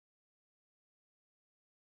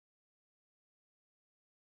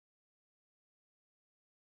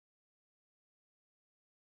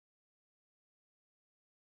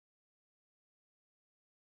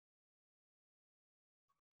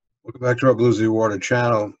Welcome back to our Bluesy Water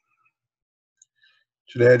channel.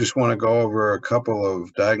 Today I just want to go over a couple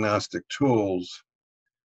of diagnostic tools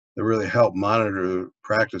that really help monitor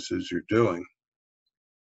practices you're doing.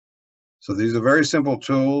 So these are very simple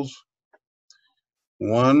tools.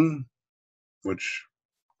 One, which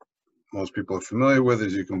most people are familiar with,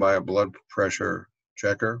 is you can buy a blood pressure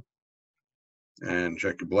checker and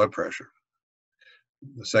check your blood pressure.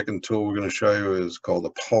 The second tool we're going to show you is called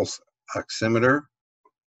a Pulse Oximeter.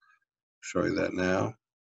 Show you that now.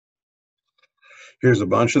 Here's a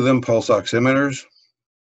bunch of them, pulse oximeters.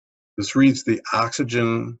 This reads the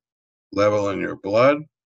oxygen level in your blood.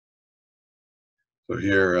 So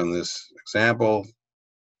here on this example,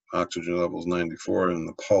 oxygen level is 94, and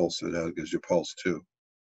the pulse, it gives you pulse too,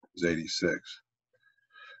 is 86.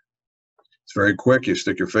 It's very quick. You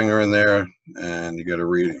stick your finger in there and you get a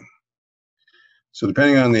reading. So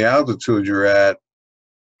depending on the altitude you're at,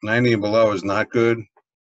 90 and below is not good.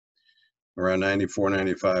 Around 94,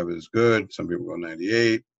 95 is good. Some people go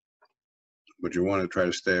 98, but you want to try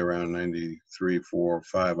to stay around 93, 4,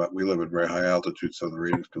 5. We live at very high altitude, so the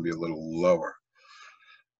readings can be a little lower.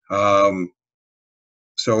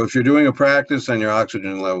 So if you're doing a practice and your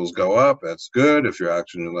oxygen levels go up, that's good. If your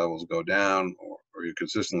oxygen levels go down, or you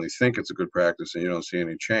consistently think it's a good practice and you don't see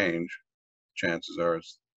any change, chances are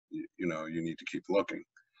it's, you need to keep looking.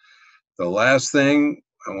 The last thing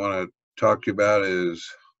I want to talk to you about is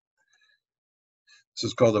this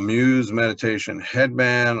is called the Muse Meditation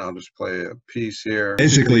Headband. I'll just play a piece here.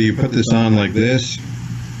 Basically, you put this on like this.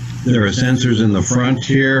 There are sensors in the front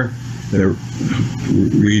here that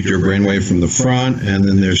read your brainwave from the front, and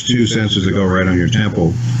then there's two sensors that go right on your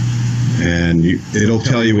temple. And it'll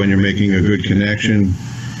tell you when you're making a good connection.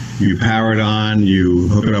 You power it on, you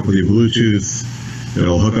hook it up with your Bluetooth,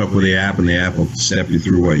 it'll hook up with the app, and the app will step you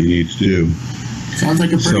through what you need to do. Sounds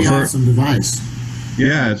like a pretty awesome device.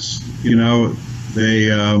 Yeah, it's, they're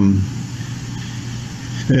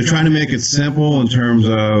trying to make it simple in terms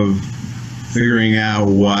of figuring out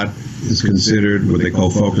what is considered what they call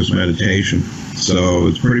focused meditation. So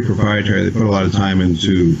it's pretty proprietary. They put a lot of time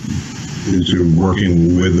into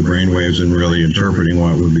working with the brainwaves and really interpreting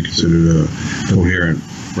what would be considered a coherent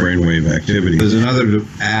brainwave activity. There's another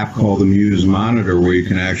app called the Muse Monitor where you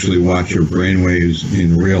can actually watch your brainwaves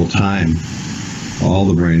in real time. All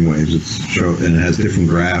the brainwaves, and it has different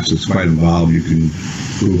graphs. It's quite involved. You can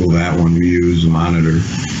Google that one, Muse Monitor,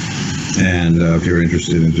 and if you're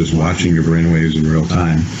interested in just watching your brainwaves in real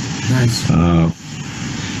time. Nice.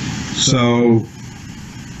 So,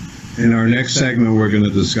 in our next segment, we're going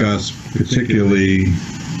to discuss particularly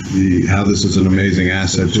how this is an amazing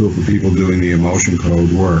asset tool for people doing the emotion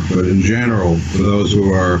code work. But in general, for those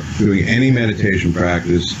who are doing any meditation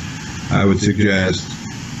practice, I would suggest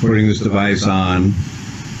putting this device on.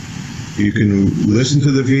 You can listen to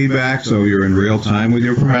the feedback so you're in real time with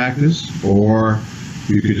your practice, or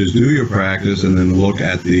you could just do your practice and then look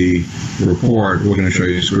at the report. We're going to show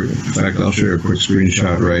you, in fact, I'll show you a quick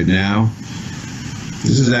screenshot right now.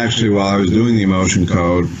 This is actually while I was doing the emotion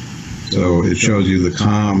code. So it shows you the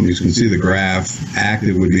calm. You can see the graph.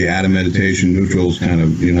 Active would be out of meditation, neutral is kind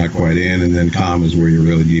of, you're not quite in, and then calm is where you're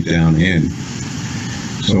really deep down in.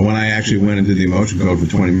 So when I actually went and did the emotion code for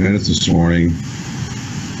 20 minutes this morning,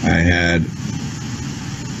 I had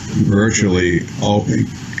virtually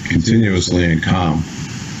continuously in calm.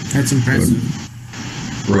 That's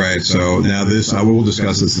impressive. Right. So now this, I will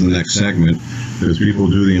discuss this in the next segment. As people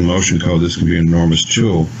do the emotion code, this can be an enormous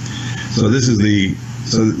tool. So this is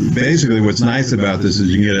so basically what's nice about this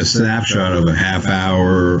is you can get a snapshot of a half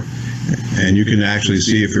hour, and you can actually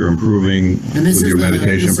see if you're improving with your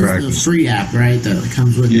meditation practice. This is the free app, right, that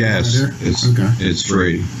comes with the monitor? It's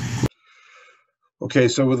free. Okay,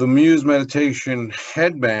 so with the Muse Meditation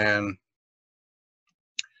Headband,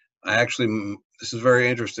 this is very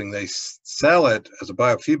interesting. They sell it as a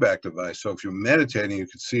biofeedback device. So if you're meditating, you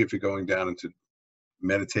can see if you're going down into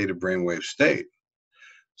meditative brainwave state.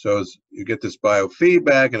 So you get this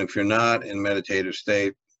biofeedback, and if you're not in meditative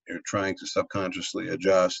state, you're trying to subconsciously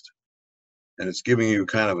adjust. And it's giving you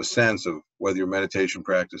kind of a sense of whether your meditation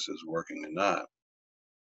practice is working or not.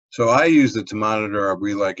 So I used it to monitor our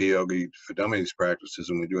Breathe Like a Yogi for Dummies practices,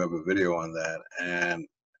 and we do have a video on that. And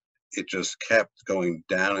it just kept going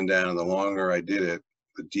down and down. And the longer I did it,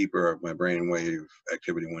 the deeper my brainwave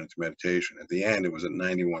activity went into meditation. At the end, it was at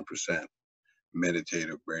 91%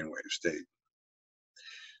 meditative brainwave state.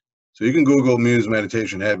 So you can Google Muse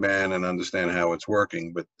Meditation Headband and understand how it's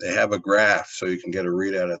working, but they have a graph so you can get a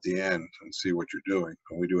readout at the end and see what you're doing.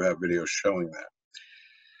 And we do have videos showing that.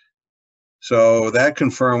 So that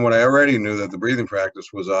confirmed what I already knew, that the breathing practice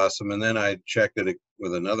was awesome. And then I checked it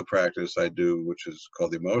with another practice I do, which is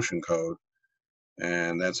called the emotion code.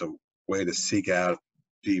 And that's a way to seek out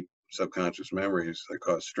deep subconscious memories that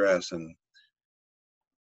cause stress. And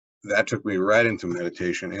that took me right into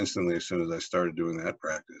meditation instantly as soon as I started doing that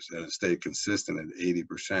practice. And it stayed consistent at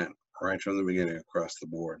 80% right from the beginning across the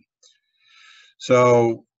board.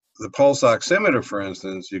 So the pulse oximeter, for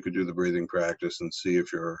instance, you could do the breathing practice and see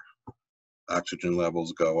if your oxygen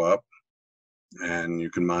levels go up, and you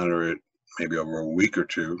can monitor it maybe over a week or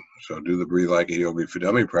two. So do the breathe like a yogi for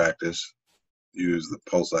dummy practice. Use the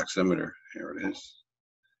pulse oximeter. Here it is.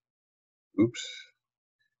 Oops.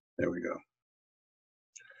 There we go.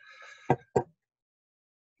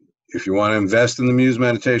 If you want to invest in the Muse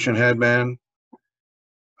Meditation Headband,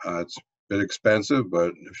 it's a bit expensive,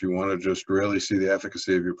 but if you want to just really see the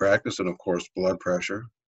efficacy of your practice, and of course blood pressure.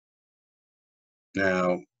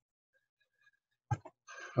 Now,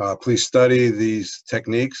 please study these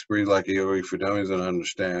techniques, breathe like a yogi for dummies, and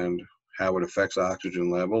understand how it affects oxygen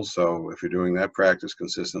levels. So if you're doing that practice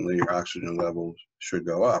consistently, your oxygen levels should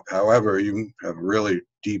go up. However, you have really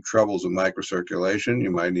deep troubles with microcirculation,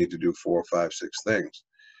 you might need to do 4, 5, 6 things.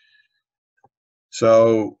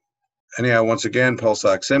 So anyhow, once again, pulse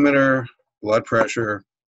oximeter, blood pressure,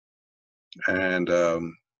 and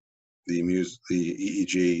the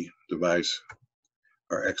EEG device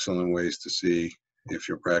are excellent ways to see if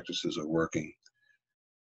your practices are working.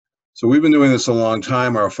 So we've been doing this a long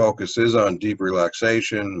time. Our focus is on deep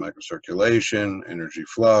relaxation, microcirculation, energy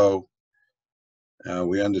flow.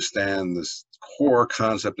 We understand this core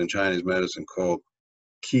concept in Chinese medicine called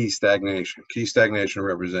qi stagnation. Qi stagnation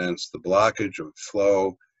represents the blockage of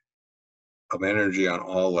flow of energy on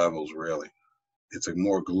all levels, really. It's a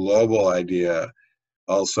more global idea.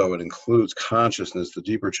 Also, it includes consciousness. The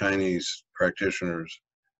deeper Chinese practitioners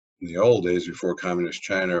in the old days before communist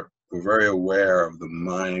China were very aware of the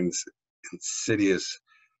mind's insidious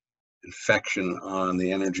infection on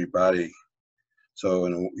the energy body. So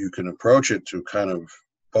you can approach it to kind of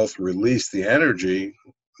both release the energy,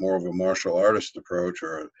 more of a martial artist approach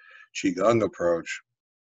or a qigong approach,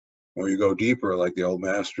 or you go deeper like the old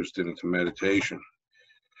masters did into meditation.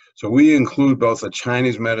 So we include both a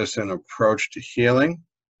Chinese medicine approach to healing,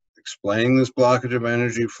 explaining this blockage of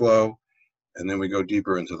energy flow, and then we go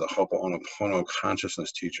deeper into the oponopono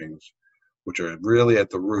consciousness teachings, which are really at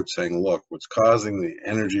the root saying, look, what's causing the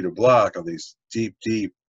energy to block are these deep,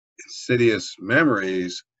 deep, insidious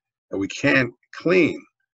memories that we can't clean.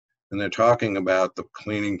 And they're talking about the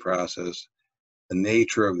cleaning process, the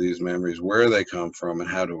nature of these memories, where they come from, and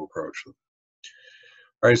how to approach them.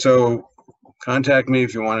 All right, so contact me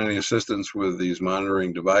if you want any assistance with these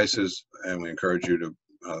monitoring devices, and we encourage you to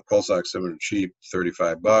pulse oximeter cheap,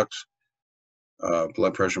 $35.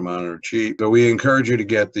 Blood pressure monitor cheap. So we encourage you to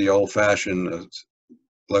get the old-fashioned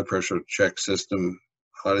blood pressure check system.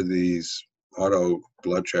 A lot of these auto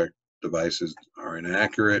blood check devices are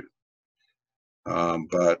inaccurate,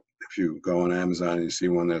 but if you go on Amazon and you see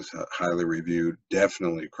one that's highly reviewed,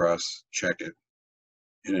 definitely cross-check it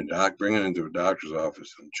bring it into a doctor's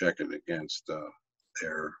office and check it against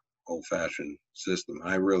their old-fashioned system.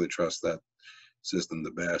 I really trust that system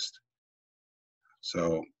the best.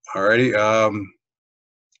 So, alrighty.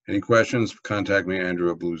 Any questions? Contact me,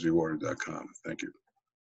 Andrew at blueseawater.com. Thank you.